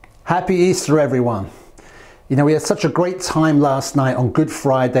Happy Easter, everyone. You know, we had such a great time last night on Good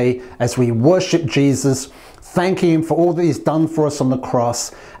Friday as we worshiped Jesus, thanking him for all that he's done for us on the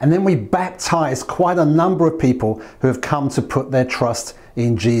cross. And then we baptized quite a number of people who have come to put their trust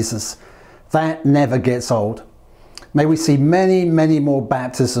in Jesus. That never gets old. May we see many, many more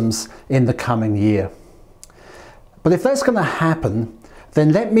baptisms in the coming year. But if that's going to happen,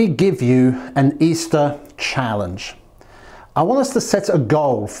 then let me give you an Easter challenge. I want us to set a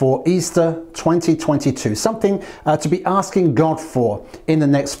goal for Easter 2022, something to be asking God for in the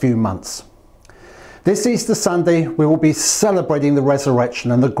next few months. This Easter Sunday, we will be celebrating the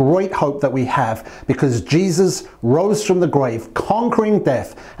resurrection and the great hope that we have because Jesus rose from the grave, conquering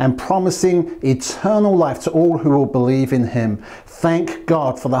death and promising eternal life to all who will believe in him. Thank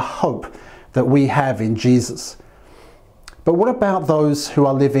God for the hope that we have in Jesus. But what about those who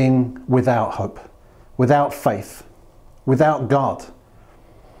are living without hope, without faith, without God?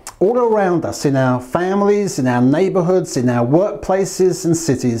 All around us, in our families, in our neighborhoods, in our workplaces and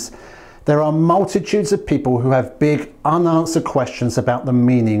cities, there are multitudes of people who have big unanswered questions about the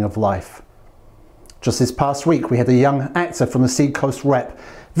meaning of life. Just this past week, we had a young actor from the Seacoast Rep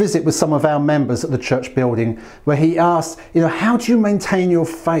visit with some of our members at the church building, where he asked, how do you maintain your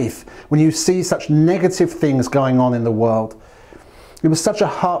faith when you see such negative things going on in the world? It was such a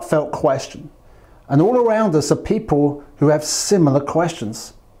heartfelt question. And all around us are people who have similar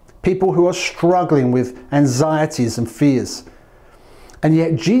questions. People who are struggling with anxieties and fears. And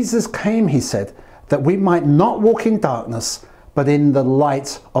yet Jesus came, he said, that we might not walk in darkness, but in the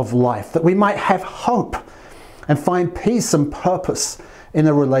light of life. That we might have hope and find peace and purpose in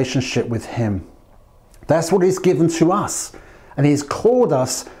a relationship with him. That's what he's given to us. And he's called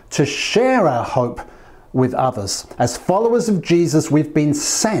us to share our hope with others. As followers of Jesus, we've been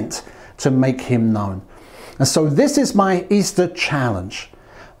sent to make him known. And so this is my Easter challenge,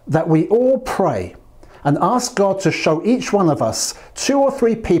 that we all pray and ask God to show each one of us 2 or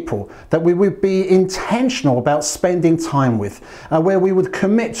 3 people that we would be intentional about spending time with, where we would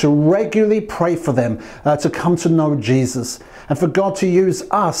commit to regularly pray for them to come to know Jesus, and for God to use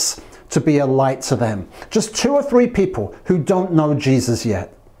us to be a light to them. Just 2 or 3 people who don't know Jesus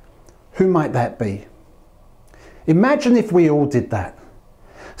yet. Who might that be? Imagine if we all did that,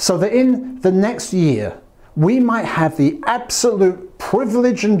 so that in the next year, we might have the absolute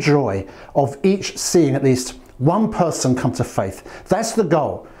privilege and joy of each seeing at least one person come to faith. That's the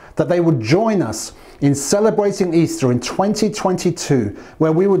goal, that they would join us in celebrating Easter in 2022,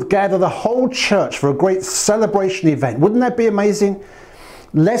 where we would gather the whole church for a great celebration event. Wouldn't that be amazing?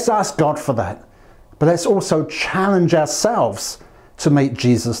 Let's ask God for that. But let's also challenge ourselves to make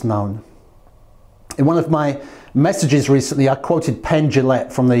Jesus known. In one of my messages recently, I quoted Penn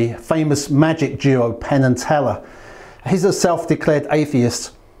Jillette from the famous magic duo Penn and Teller. He's a self-declared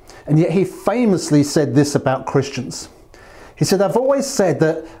atheist, and yet he famously said this about Christians. He said, "I've always said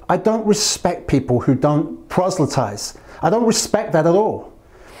that I don't respect people who don't proselytize. I don't respect that at all."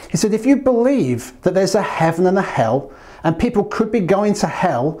 He said, if you believe that there's a heaven and a hell, and people could be going to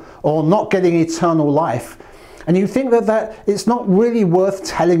hell or not getting eternal life, and you think that it's not really worth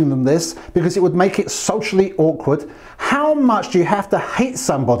telling them this because it would make it socially awkward, how much do you have to hate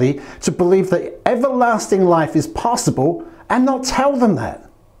somebody to believe that everlasting life is possible and not tell them that?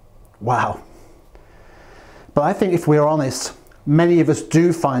 Wow. But I think if we're honest, many of us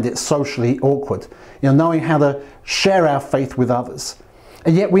do find it socially awkward, knowing how to share our faith with others.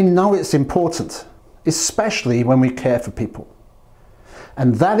 And yet we know it's important, especially when we care for people.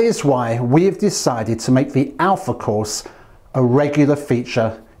 And that is why we have decided to make the Alpha Course a regular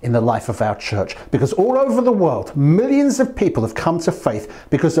feature in the life of our church. Because all over the world, millions of people have come to faith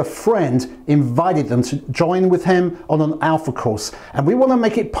because a friend invited them to join with him on an Alpha Course. And we want to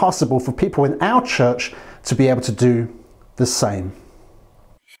make it possible for people in our church to be able to do the same.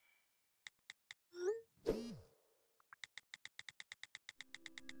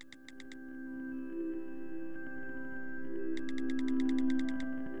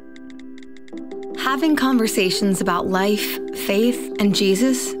 Having conversations about life, faith, and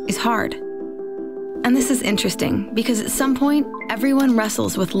Jesus is hard. And this is interesting because at some point, everyone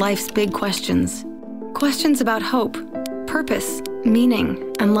wrestles with life's big questions. Questions about hope, purpose,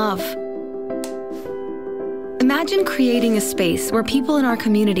 meaning, and love. Imagine creating a space where people in our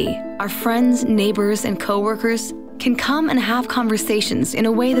community, our friends, neighbors, and coworkers, can come and have conversations in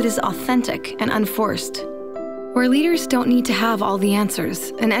a way that is authentic and unforced. Where leaders don't need to have all the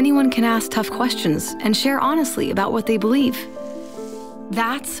answers, and anyone can ask tough questions and share honestly about what they believe.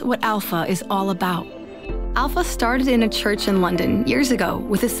 That's what Alpha is all about. Alpha started in a church in London years ago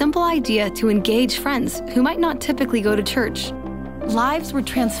with a simple idea to engage friends who might not typically go to church. lives were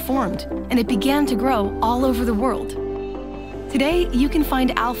transformed, and it began to grow all over the world. Today, you can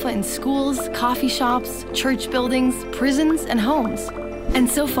find Alpha in schools, coffee shops, church buildings, prisons, and homes. And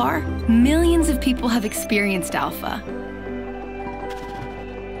so far, millions of people have experienced Alpha.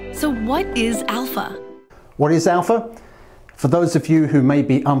 So what is Alpha? What is Alpha? For those of you who may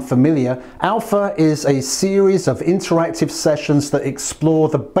be unfamiliar, Alpha is a series of interactive sessions that explore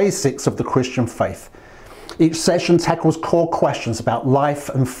the basics of the Christian faith. Each session tackles core questions about life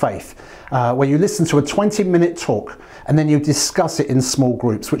and faith, where you listen to a 20-minute talk and then you discuss it in small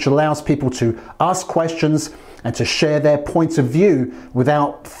groups, which allows people to ask questions and to share their point of view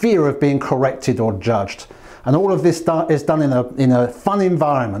without fear of being corrected or judged. And all of this is done in a fun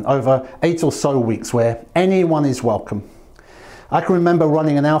environment over 8 or so weeks where anyone is welcome. I can remember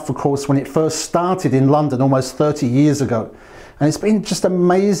running an Alpha course when it first started in London almost 30 years ago. And it's been just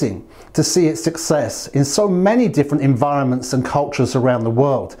amazing to see its success in so many different environments and cultures around the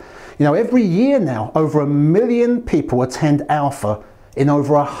world. You know, every year now, over 1 million people attend Alpha in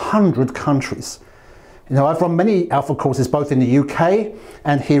over 100 countries. You know, I've run many Alpha courses both in the UK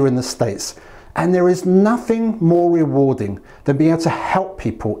and here in the States. And there is nothing more rewarding than being able to help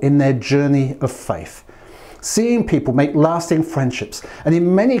people in their journey of faith. Seeing people make lasting friendships, and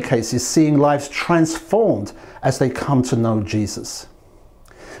in many cases seeing lives transformed as they come to know Jesus.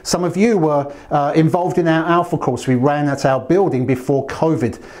 Some of you were involved in our Alpha course we ran at our building before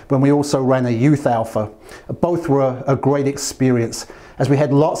COVID, when we also ran a youth Alpha. Both were a great experience, as we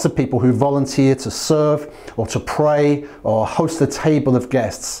had lots of people who volunteered to serve or to pray or host a table of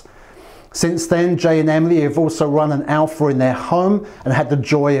guests. Since then, Jay and Emily have also run an Alpha in their home and had the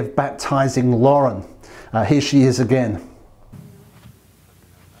joy of baptizing Lauren. Here she is again.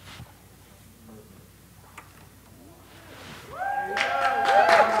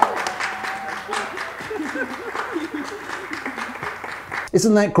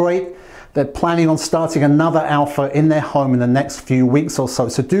 Isn't that great? They're planning on starting another Alpha in their home in the next few weeks or so,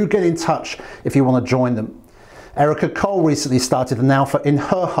 so do get in touch if you want to join them. Erica Cole recently started an Alpha in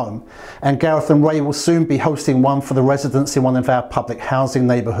her home, and Gareth and Ray will soon be hosting one for the residents in one of our public housing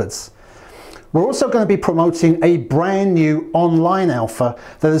neighbourhoods. We're also going to be promoting a brand new online Alpha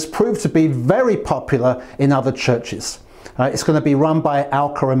that has proved to be very popular in other churches. It's going to be run by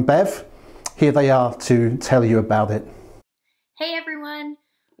Alka and Bev. Here they are to tell you about it. Hey everyone!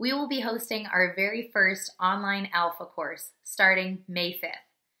 We will be hosting our very first online Alpha course starting May 5th.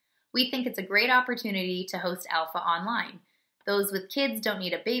 We think it's a great opportunity to host Alpha online. Those with kids don't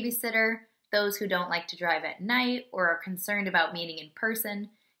need a babysitter, those who don't like to drive at night or are concerned about meeting in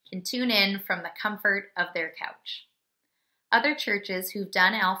person can tune in from the comfort of their couch. Other churches who've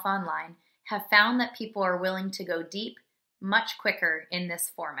done Alpha online have found that people are willing to go deep much quicker in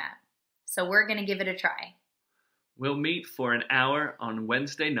this format. So we're going to give it a try. We'll meet for an hour on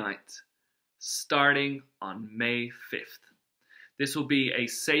Wednesday night, starting on May 5th. This will be a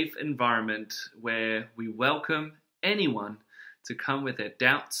safe environment where we welcome anyone to come with their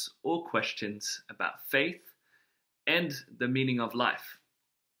doubts or questions about faith and the meaning of life.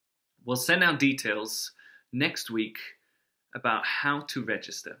 We'll send out details next week about how to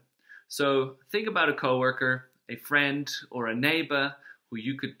register. So think about a coworker, a friend, or a neighbor who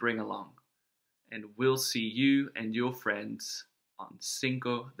you could bring along. And we'll see you and your friends on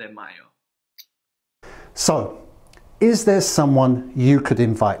Cinco de Mayo. So, is there someone you could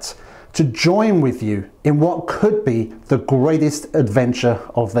invite to join with you in what could be the greatest adventure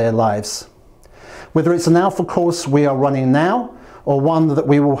of their lives? Whether it's an Alpha course we are running now, or one that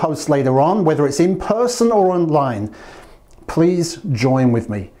we will host later on, whether it's in person or online, please join with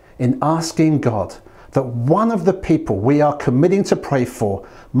me in asking God that one of the people we are committing to pray for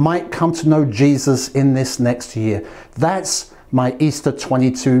might come to know Jesus in this next year. That's my Easter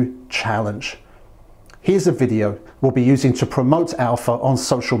 22 challenge. Here's a video we'll be using to promote Alpha on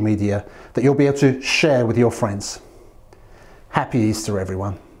social media that you'll be able to share with your friends. Happy Easter,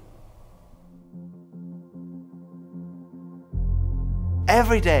 everyone.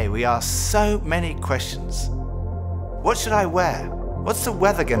 Every day we ask so many questions. What should I wear? What's the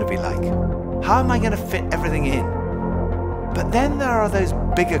weather going to be like? How am I going to fit everything in? But then there are those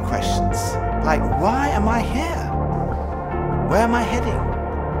bigger questions, like why am I here? Where am I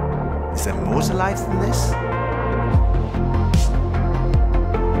heading? Is there more to life than this?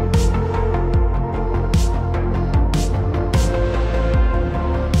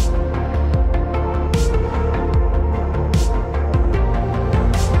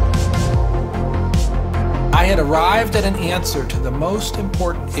 I had arrived at an answer to the most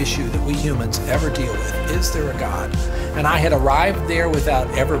important issue that we humans ever deal with. Is there a God? And I had arrived there without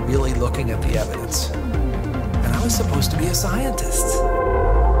ever really looking at the evidence. And I was supposed to be a scientist.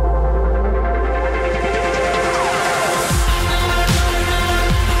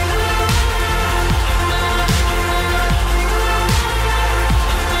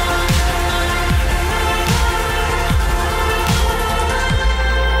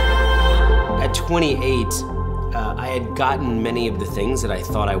 At 28, I had gotten many of the things that I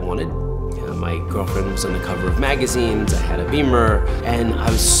thought I wanted. My girlfriend was on the cover of magazines, I had a Beamer, and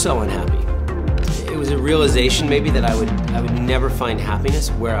I was so unhappy. It was a realization maybe that I would never find happiness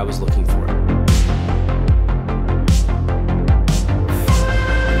where I was looking for it.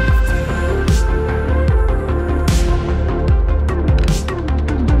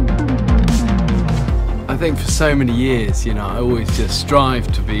 I think for so many years, you know, I always just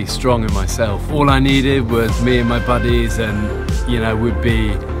strived to be strong in myself. All I needed was me and my buddies and, you know, we'd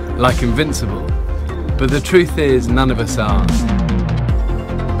be like invincible. But the truth is, none of us are.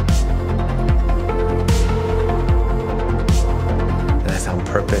 And I found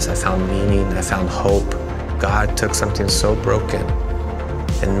purpose, I found meaning, I found hope. God took something so broken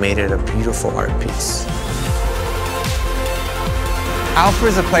and made it a beautiful art piece. Alpha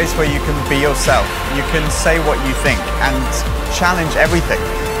is a place where you can be yourself. You can say what you think and challenge everything.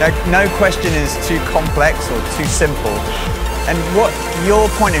 No question is too complex or too simple. And what your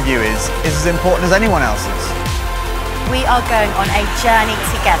point of view is as important as anyone else's. We are going on a journey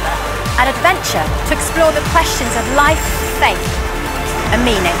together, an adventure to explore the questions of life, faith, and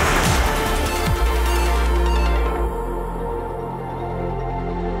meaning.